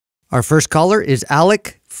Our first caller is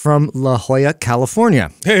Alec from La Jolla, California.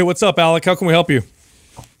 Hey, what's up, Alec? How can we help you?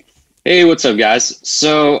 Hey, what's up, guys?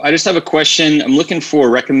 So I just have a question. I'm looking for a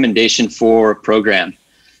recommendation for a program.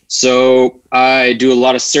 So I do a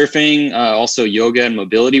lot of surfing, also yoga and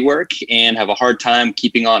mobility work, and have a hard time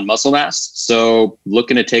keeping on muscle mass. So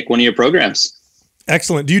looking to take one of your programs.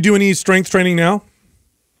 Excellent. Do you do any strength training now?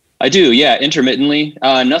 I do, yeah, intermittently.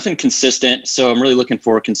 Nothing consistent, so I'm really looking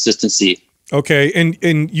for consistency. Okay,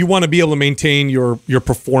 and you want to be able to maintain your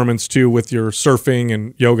performance too with your surfing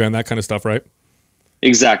and yoga and that kind of stuff, right?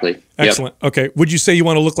 Exactly. Excellent. Yep. Okay. Would you say you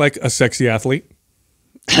want to look like a sexy athlete?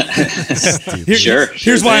 Sure.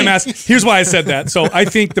 Here's why I'm asking. Here's why I said that. So I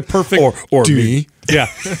think the perfect or me. Yeah.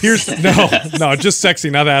 Here's no, just sexy,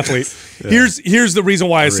 not athlete. Yeah. Here's the reason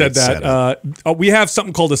why I said that. We have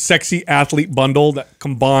something called a sexy athlete bundle that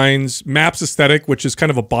combines MAPS Aesthetic, which is kind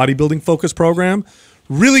of a bodybuilding focused program,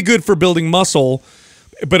 really good for building muscle,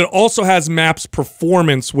 but it also has MAPS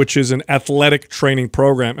Performance, which is an athletic training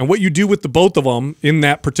program. And what you do with the both of them in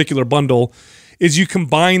that particular bundle is you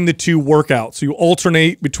combine the two workouts. So you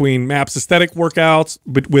alternate between MAPS Aesthetic workouts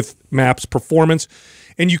with MAPS Performance,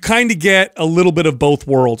 and you kind of get a little bit of both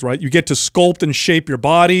worlds, right? You get to sculpt and shape your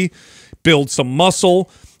body, build some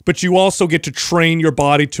muscle, but you also get to train your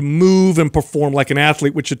body to move and perform like an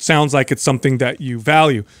athlete, which it sounds like it's something that you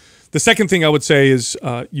value. The second thing I would say is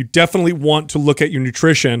you definitely want to look at your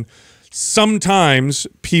nutrition. Sometimes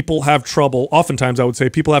people have trouble, oftentimes I would say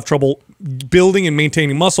people have trouble building and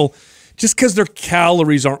maintaining muscle just because their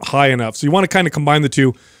calories aren't high enough. So you want to kind of combine the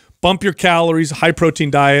two, bump your calories, high protein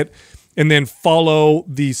diet, and then follow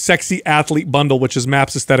the sexy athlete bundle, which is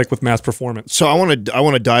MAPS Aesthetic with MAPS Performance. So I want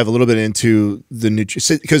to dive a little bit into the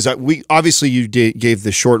nutrition, because we obviously you gave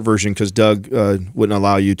the short version because Doug wouldn't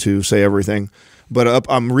allow you to say everything. But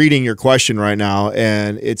I'm reading your question right now,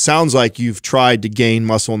 and it sounds like you've tried to gain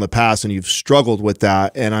muscle in the past and you've struggled with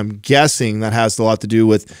that. And I'm guessing that has a lot to do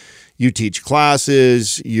with you teach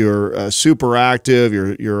classes, you're super active,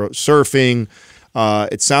 you're surfing.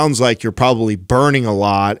 It sounds like you're probably burning a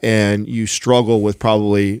lot and you struggle with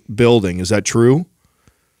probably building. Is that true?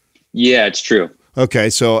 Yeah, it's true. Okay,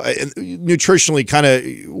 so nutritionally, kind of,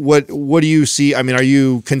 what do you see? I mean, are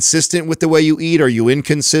you consistent with the way you eat? Are you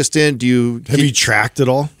inconsistent? Have you tracked at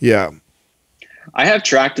all? Yeah, I have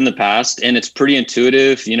tracked in the past, and it's pretty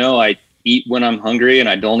intuitive. You know, I eat when I'm hungry, and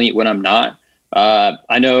I don't eat when I'm not.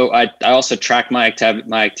 I know I also track my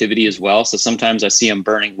activity as well. So sometimes I see I'm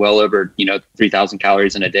burning well over 3,000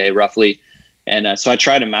 calories in a day, roughly, and so I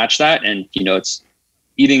try to match that. And it's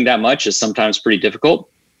eating that much is sometimes pretty difficult.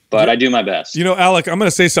 But I do my best. Alec, I'm going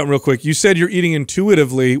to say something real quick. You said you're eating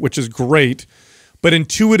intuitively, which is great, but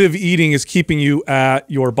intuitive eating is keeping you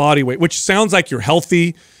at your body weight, which sounds like you're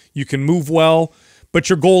healthy, you can move well, but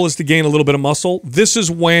your goal is to gain a little bit of muscle. This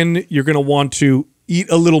is when you're going to want to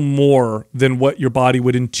eat a little more than what your body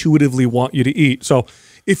would intuitively want you to eat. So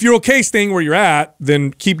if you're okay staying where you're at,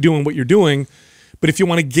 then keep doing what you're doing. But if you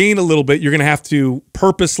want to gain a little bit, you're going to have to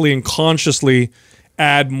purposely and consciously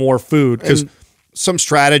add more food, because some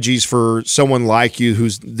strategies for someone like you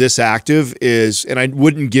who's this active is, and I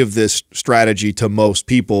wouldn't give this strategy to most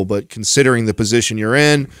people, but considering the position you're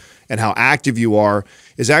in and how active you are,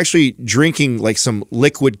 is actually drinking like some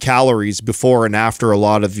liquid calories before and after a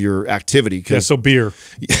lot of your activity. Yeah, so beer.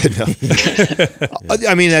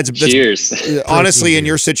 I mean, that's cheers. Honestly, in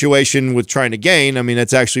your situation with trying to gain, I mean,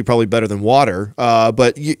 that's actually probably better than water.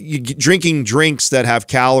 But you drinking drinks that have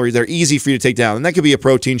calories, they're easy for you to take down. And that could be a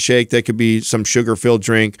protein shake. That could be some sugar-filled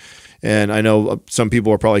drink. And I know some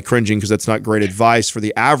people are probably cringing because that's not great advice for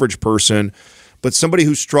the average person. But somebody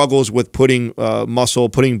who struggles with putting muscle,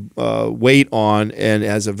 putting weight on, and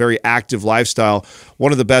has a very active lifestyle,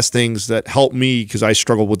 one of the best things that helped me, because I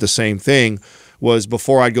struggled with the same thing, was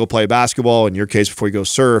before I'd go play basketball, in your case, before you go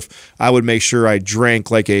surf, I would make sure I drank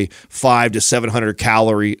like a 500 to 700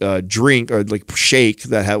 calorie drink or like shake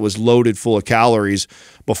that was loaded full of calories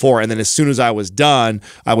before. And then as soon as I was done,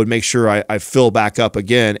 I would make sure I fill back up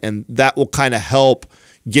again. And that will kind of help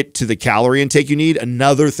get to the calorie intake you need.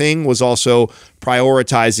 Another thing was also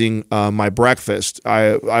prioritizing my breakfast.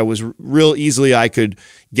 I was real easily, I could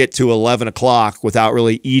get to 11 o'clock without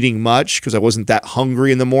really eating much because I wasn't that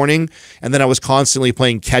hungry in the morning. And then I was constantly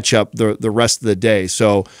playing catch up the rest of the day.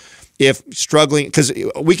 So if struggling, because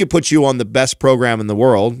we could put you on the best program in the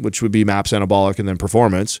world, which would be MAPS Anabolic and then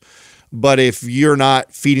Performance. But if you're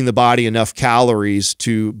not feeding the body enough calories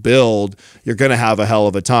to build, you're going to have a hell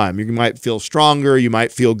of a time. You might feel stronger. You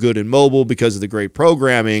might feel good and mobile because of the great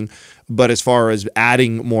programming. But as far as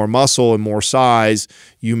adding more muscle and more size,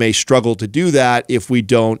 you may struggle to do that if we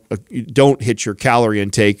don't hit your calorie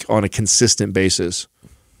intake on a consistent basis.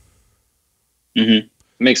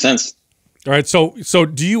 Makes sense. All right. So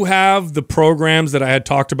do you have the programs that I had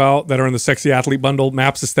talked about that are in the Sexy Athlete Bundle,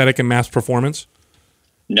 MAPS Aesthetic and MAPS Performance?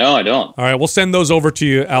 No, I don't. All right. We'll send those over to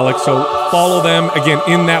you, Alex. So follow them. Again,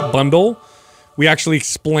 in that bundle, we actually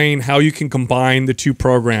explain how you can combine the two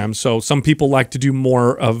programs. So some people like to do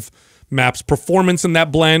more of MAPS Performance in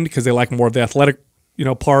that blend because they like more of the athletic,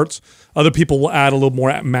 parts. Other people will add a little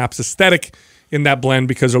more MAPS Aesthetic in that blend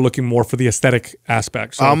because they're looking more for the aesthetic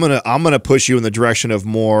aspect. So I'm gonna push you in the direction of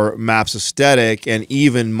more MAPS aesthetic and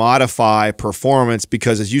even modify performance,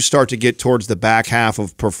 because as you start to get towards the back half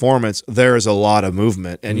of performance, there is a lot of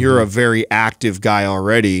movement, and you're a very active guy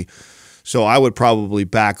already. So I would probably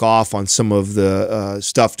back off on some of the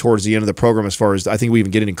stuff towards the end of the program. As far as I think we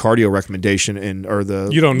even get any cardio recommendation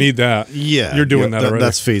you don't need that. Yeah, you're doing that already.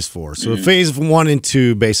 That's phase 4. So phase 1 and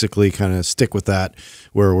 2 basically kind of stick with that,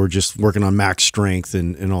 where we're just working on max strength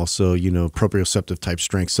and also proprioceptive type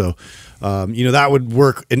strength. So that would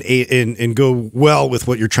work and go well with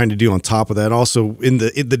what you're trying to do on top of that. Also in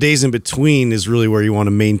the days in between is really where you want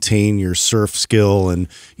to maintain your surf skill and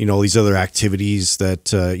all these other activities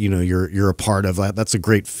that you're a part of. That's a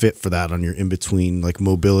great fit for that on your in between, like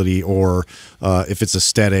mobility, or if it's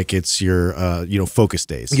aesthetic, it's your focus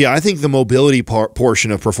days. Yeah, I think the mobility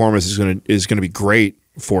portion of performance is gonna be great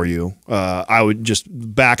for you. I would just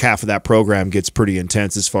back half of that program gets pretty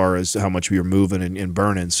intense as far as how much you're moving and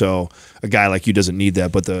burning. So a guy like you doesn't need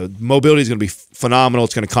that, but the mobility is going to be phenomenal.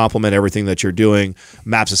 It's going to complement everything that you're doing.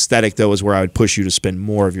 MAPS aesthetic though is where I would push you to spend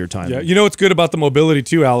more of your time. Yeah, what's good about the mobility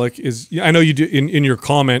too, Alec, is I know you do in your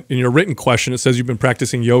comment, in your written question, it says you've been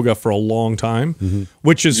practicing yoga for a long time,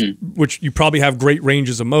 which you probably have great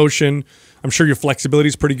ranges of motion. I'm sure your flexibility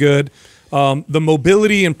is pretty good. The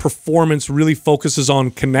mobility and performance really focuses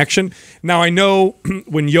on connection. Now, I know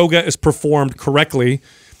when yoga is performed correctly,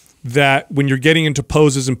 that when you're getting into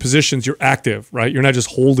poses and positions, you're active, right? You're not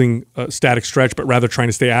just holding a static stretch, but rather trying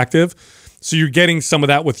to stay active. So you're getting some of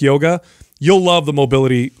that with yoga. You'll love the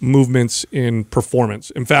mobility movements in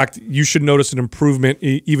performance. In fact, you should notice an improvement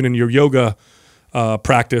even in your yoga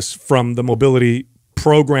practice from the mobility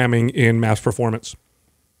programming in MAPS Performance.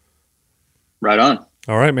 Right on.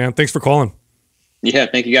 All right, man. Thanks for calling. Yeah,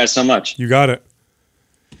 thank you guys so much. You got it.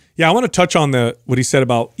 Yeah, I want to touch on what he said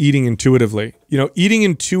about eating intuitively. Eating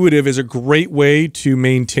intuitive is a great way to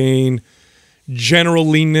maintain general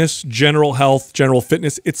leanness, general health, general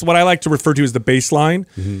fitness. It's what I like to refer to as the baseline.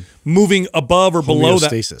 Moving above or below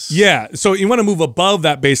that. Yeah, so you want to move above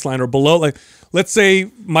that baseline or below. Like, let's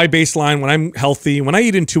say my baseline, when I'm healthy, when I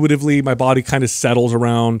eat intuitively, my body kind of settles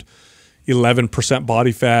around 11%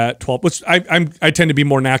 body fat, 12%, which I tend to be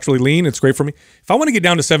more naturally lean. It's great for me. If I want to get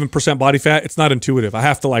down to 7% body fat, it's not intuitive. I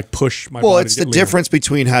have to push my body. Well, it's the difference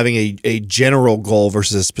between having a general goal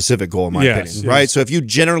versus a specific goal, in my opinion, right? So if you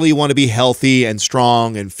generally want to be healthy and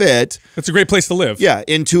strong and fit, it's a great place to live. Yeah,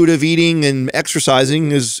 intuitive eating and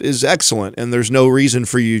exercising is excellent, and there's no reason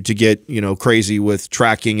for you to get crazy with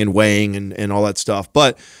tracking and weighing and all that stuff.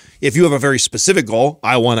 But if you have a very specific goal,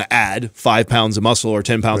 I want to add 5 pounds of muscle or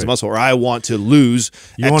 10 pounds of muscle, or I want to lose.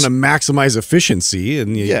 You want to maximize efficiency,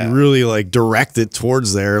 and you really direct it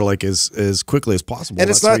towards there as quickly as possible. And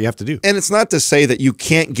that's what you have to do. And it's not to say that you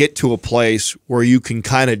can't get to a place where you can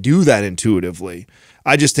kind of do that intuitively.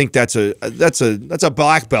 I just think that's a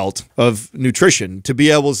black belt of nutrition, to be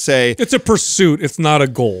able to say it's a pursuit. It's not a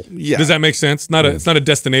goal. Yeah. Does that make sense? It's not a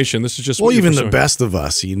destination. This is just even the best of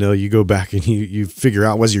us. You go back and you figure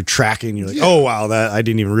out as you're tracking. You're like, oh wow, that I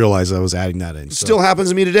didn't even realize I was adding that in. Still happens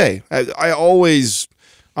to me today.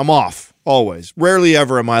 I'm off. Always. Rarely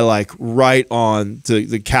ever am I right on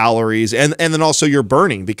the calories and then also you're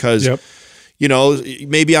burning because. Yep.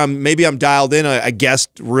 Maybe I'm dialed in. I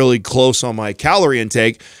guessed really close on my calorie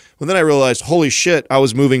intake, but then I realized, holy shit, I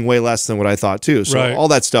was moving way less than what I thought too. So all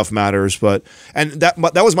that stuff matters. And that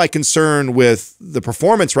was my concern with the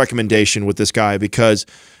performance recommendation with this guy, because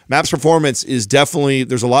MAPS Performance is definitely,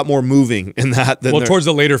 there's a lot more moving in that than towards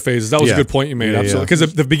the later phases. That was a good point you made. Absolutely.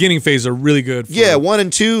 Because the beginning phase are really good for 1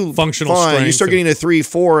 and 2 functional fine. strength. You start getting to 3,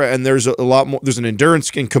 4, and there's a lot more, there's an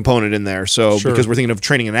endurance component in there. So because we're thinking of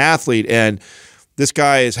training an athlete, and this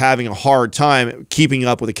guy is having a hard time keeping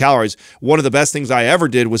up with the calories. One of the best things I ever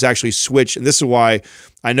did was actually switch, and this is why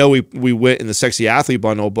I know we went in the Sexy Athlete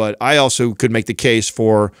Bundle, but I also could make the case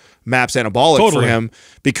for MAPS Anabolic for him,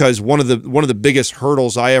 because one of the biggest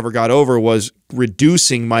hurdles I ever got over was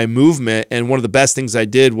reducing my movement, and one of the best things I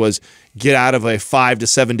did was get out of a 5 to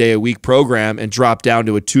 7 day a week program and drop down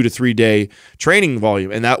to a 2 to 3 day training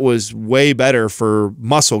volume, and that was way better for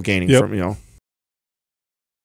muscle gaining from